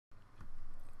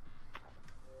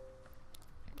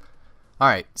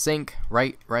Alright, sync,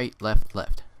 right, right, left,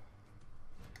 left.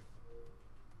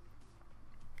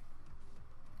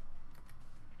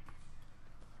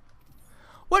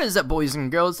 What is up, boys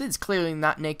and girls? It's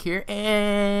ClearlyNotNick here,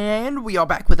 and we are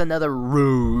back with another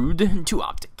road to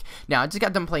OpTic. Now, I just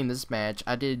got done playing this match.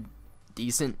 I did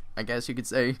decent, I guess you could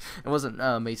say. It wasn't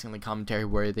amazingly commentary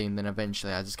worthy, and then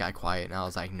eventually I just got quiet, and I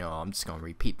was like, no, I'm just going to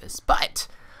repeat this. But,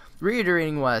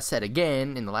 reiterating what I said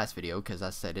again in the last video, because I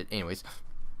said it anyways,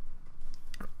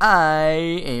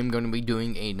 I am going to be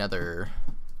doing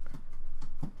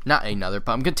not another,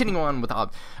 but I'm continuing on with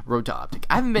Road to OpTic.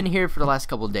 I haven't been here for the last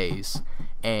couple of days,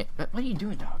 and what are you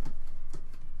doing, dog?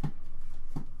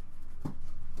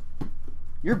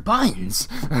 Your buns.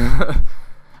 I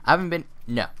haven't been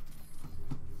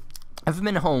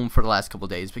home for the last couple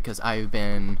of days because I've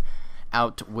been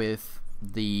out with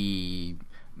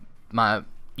my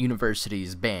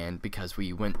university's band because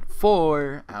we went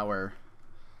for our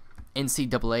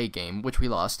NCAA game, which we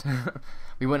lost.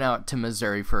 We went out to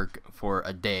Missouri for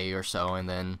a day or so, and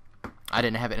then I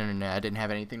didn't have internet. I didn't have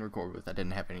anything to record with. I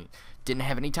didn't have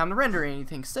any time to render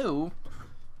anything. So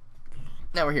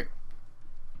now we're here,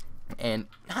 and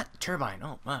not turbine.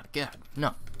 Oh my god,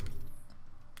 no.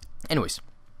 Anyways,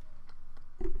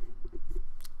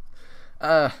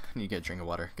 I need to get a drink of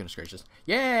water. Goodness gracious,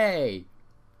 yay!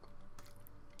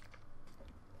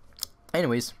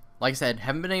 Anyways, like I said,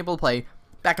 haven't been able to play.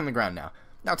 Back on the ground now.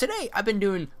 Now today I've been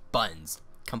doing buns.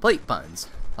 Complete buns.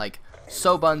 Like,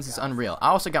 so buns is unreal. I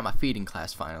also got my feeding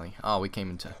class finally. Oh, we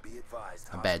came into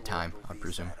a bad time, I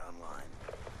presume.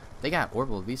 They got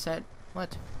orbital VSAT?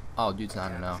 What? Oh, dude's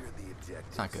not no.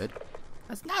 It's not good.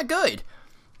 That's not good!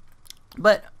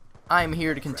 But I'm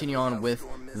here to continue on with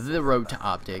the road to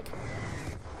OpTic.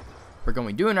 We're going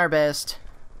to be doing our best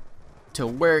to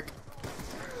work.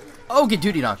 Oh, get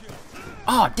duty on.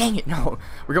 Oh, dang it, no.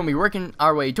 We're going to be working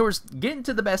our way towards getting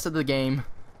to the best of the game,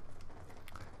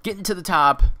 getting to the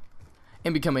top,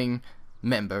 and becoming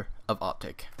member of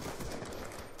OpTic.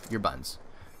 Your buns.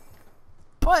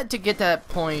 But to get that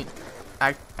point,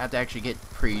 I have to actually get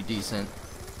pretty decent.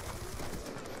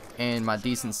 And my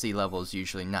decency level is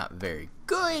usually not very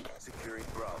good.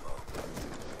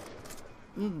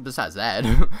 Besides that,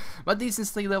 my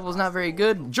decency level is not very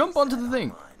good. Jump onto the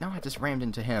thing. No, I just rammed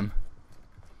into him.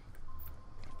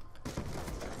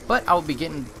 But I'll be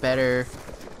getting better.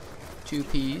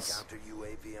 Two-piece.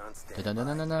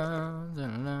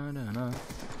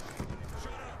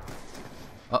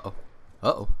 Uh-oh.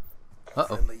 Uh-oh.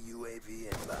 Uh-oh.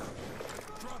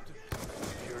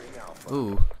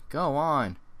 Ooh. Go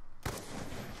on.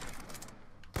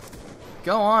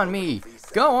 Go on me.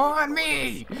 Go on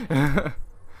me!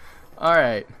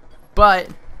 Alright. But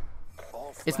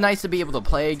it's nice to be able to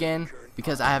play again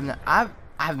because I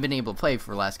haven't been able to play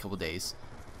for the last couple days.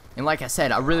 And like I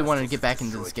said, I really wanted to get back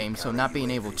into this game, so not being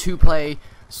able to play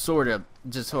sort of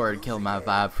killed my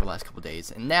vibe for the last couple days.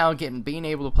 And now being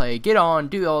able to play, get on,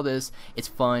 do all this, it's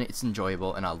fun, it's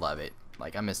enjoyable, and I love it.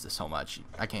 Like, I miss this so much.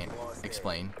 I can't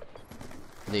explain.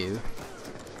 Hello.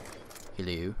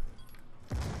 Hello.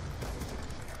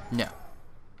 No.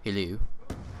 Hello.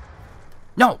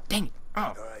 No, dang it.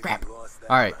 Oh, crap.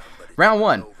 Alright, round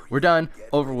one. We're done.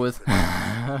 Over with.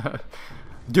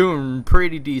 Doing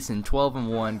pretty decent,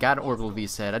 12-1. Got an orbital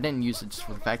VSAT. I didn't use it just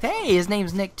for the fact, hey, his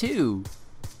name's Nick too.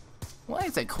 Why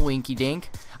is that quinky dink?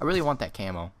 I really want that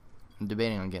camo. I'm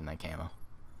debating on getting that camo.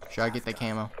 Should I get that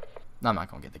camo? No, I'm not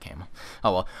gonna get the camo.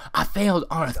 Oh well. I failed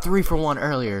on a 3-for-1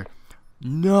 earlier.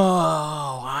 No,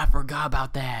 I forgot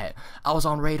about that. I was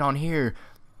on raid on here,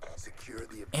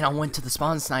 and I went to the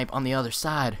spawn snipe on the other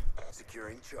side.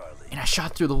 And I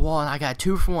shot through the wall and I got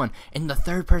 2-for-1, and the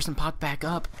third person popped back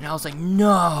up, and I was like,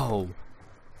 no,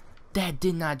 that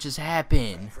did not just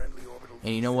happen.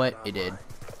 And you know what? It did.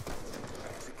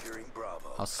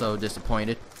 I was so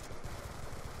disappointed.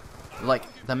 Like,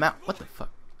 the amount, what the fuck?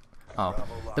 Oh,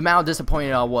 the amount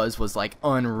disappointed I was like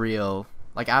unreal.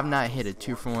 Like, I've not hit a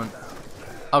 2-for-1.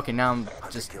 Okay, now I'm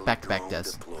just back-to-back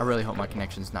deaths. I really hope my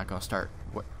connection's not gonna start.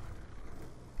 What?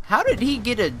 How did he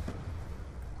get a...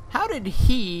 How did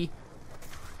he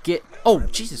get... Oh,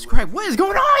 Jesus Christ, what is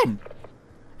going on?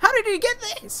 How did he get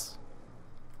this?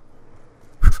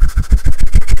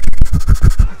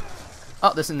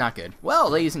 Oh, this is not good. Well,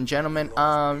 ladies and gentlemen,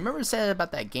 remember I said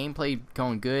about that gameplay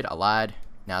going good? I lied.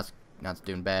 Now it's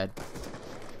doing bad.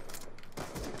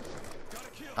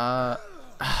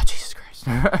 Jesus Christ.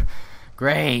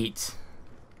 Great.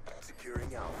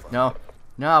 No.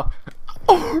 No.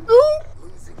 Oh, no.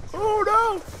 Oh,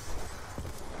 no.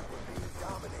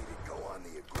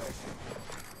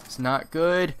 It's not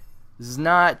good. This is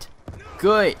not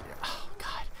good. Oh,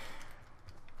 God.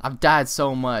 I've died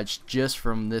so much just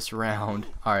from this round.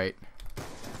 Alright.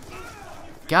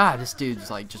 God, this dude's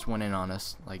like just went in on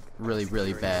us. Like really,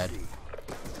 really bad.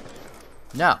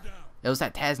 No. It was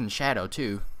that Taz and Shadow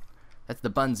too. That's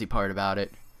the bunsy part about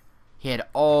it. He had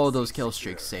all those kill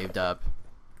streaks saved up.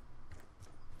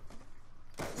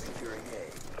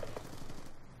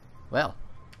 Well.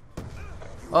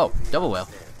 Oh, double well.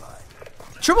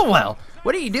 Triple well!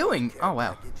 What are you doing? Oh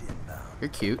wow. You're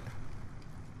cute.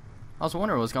 I was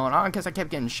wondering what was going on because I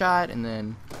kept getting shot and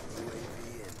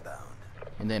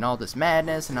then all this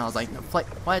madness and I was like, no,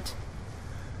 what?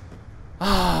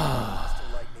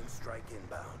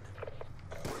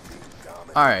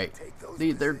 Alright.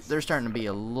 They're starting to be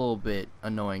a little bit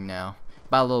annoying now.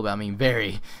 By a little bit, I mean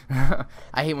very.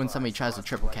 I hate when somebody tries to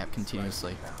triple cap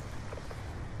continuously.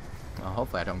 Well,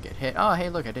 hopefully I don't get hit. Oh, hey,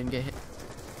 look, I didn't get hit.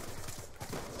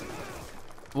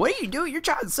 What are you doing? You're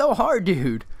trying so hard,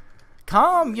 dude.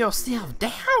 Calm yourself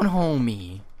down,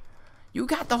 homie. You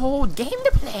got the whole game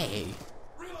to play.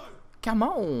 Come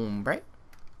on, bro.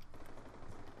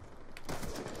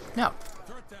 No.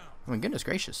 Oh my goodness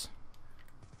gracious.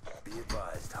 Be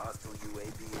advised, hostile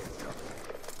UAV incoming.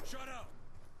 Shut up.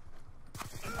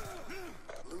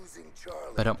 Losing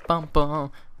Charlie.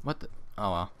 Ba-dum-bum-bum. What the?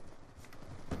 Oh well.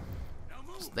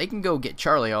 So they can go get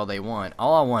Charlie all they want.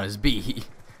 All I want is B.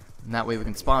 And that way we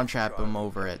can spawn trap them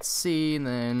over at C, and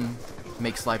then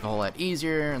makes life a whole lot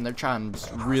easier. And they're trying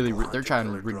really, they're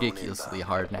trying ridiculously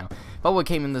hard now. But what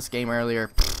came in this game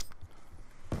earlier?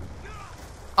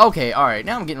 Okay, all right.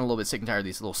 Now I'm getting a little bit sick and tired of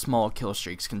these little small kill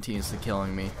streaks continuously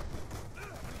killing me.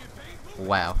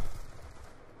 Wow.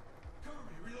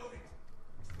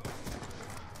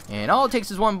 And all it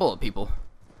takes is one bullet, people.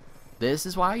 This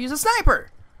is why I use a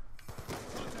sniper.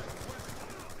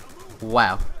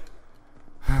 Wow.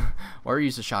 Or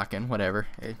use a shotgun, whatever.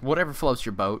 Whatever floats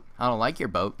your boat. I don't like your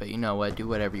boat, but you know what? Do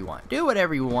whatever you want. Do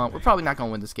whatever you want. We're probably not going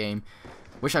to win this game.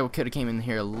 Wish I could have came in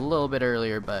here a little bit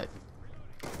earlier, but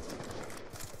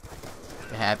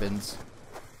it happens.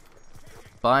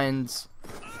 Buns.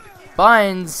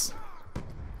 Buns!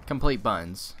 Complete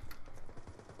buns.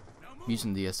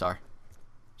 Using the DSR.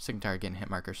 Sick and tired of getting hit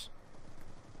markers.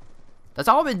 That's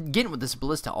all I've been getting with this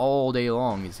ballista all day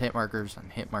long is hit markers on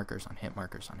hit markers on hit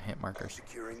markers on hit markers.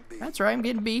 That's right, I'm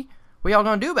getting B. What y'all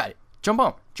gonna do about it? Jump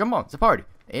on. Jump on. It's a party.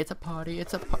 It's a party.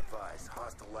 It's a party.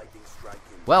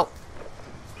 Well,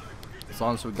 as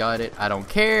long as we got it, I don't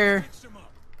care.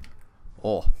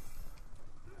 Oh.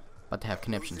 About to have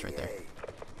conniptions right there.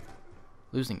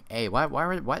 Losing A. Why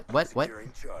what? Why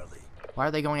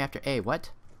are they going after A? What?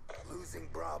 Losing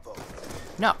Bravo.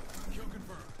 No.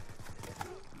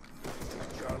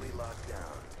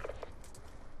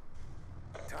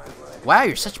 Wow,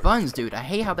 you're such buns, dude. I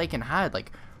hate how they can hide,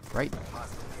 like, right.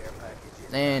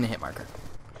 And a hit marker.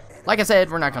 Like I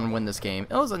said, we're not going to win this game.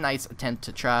 It was a nice attempt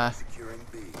to try.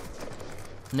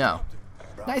 No.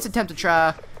 Nice attempt to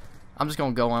try. I'm just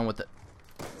going to go on with it.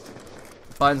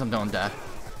 Buns, I'm going to die.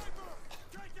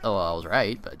 Oh, well, I was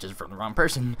right, but just from the wrong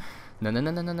person. No, no,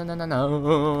 no, no, no, no, no,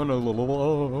 no,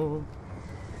 no.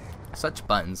 Such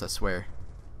buns, I swear.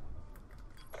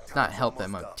 It's not help that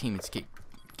my teammates keep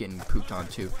getting pooped on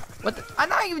too. What the?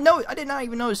 I did not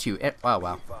even notice you. Wow,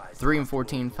 wow. 3 and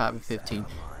 14, 5 and 15.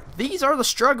 These are the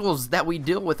struggles that we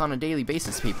deal with on a daily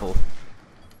basis, people.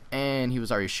 And he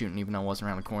was already shooting even though I wasn't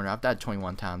around the corner. I've died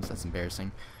 21 times. That's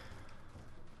embarrassing.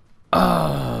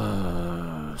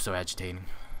 So agitating.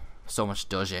 So much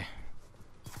doge.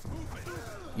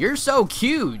 You're so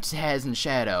cute, Taz and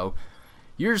Shadow.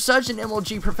 You're such an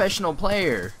MLG professional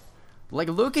player. Like,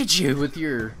 look at you with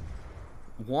your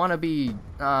wannabe.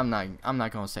 I'm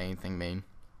not gonna say anything mean.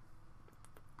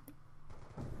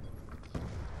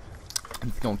 I'm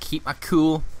just gonna keep my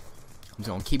cool. I'm just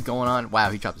gonna keep going on. Wow,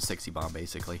 he dropped a 60 bomb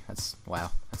basically.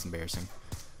 Wow, that's embarrassing.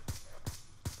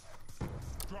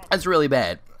 That's really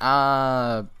bad.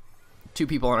 2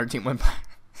 people on our team went by.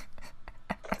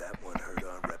 That one hurt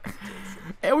our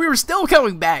reputation. And we were still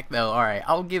coming back though. All right,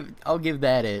 I'll give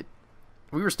that it.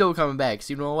 We were still coming back.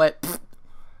 So you know what? Pfft.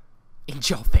 In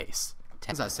your face.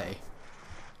 As I say.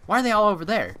 Why are they all over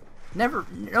there?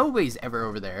 Nobody's ever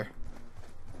over there.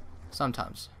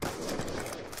 Sometimes.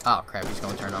 Oh crap, he's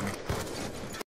gonna turn on me.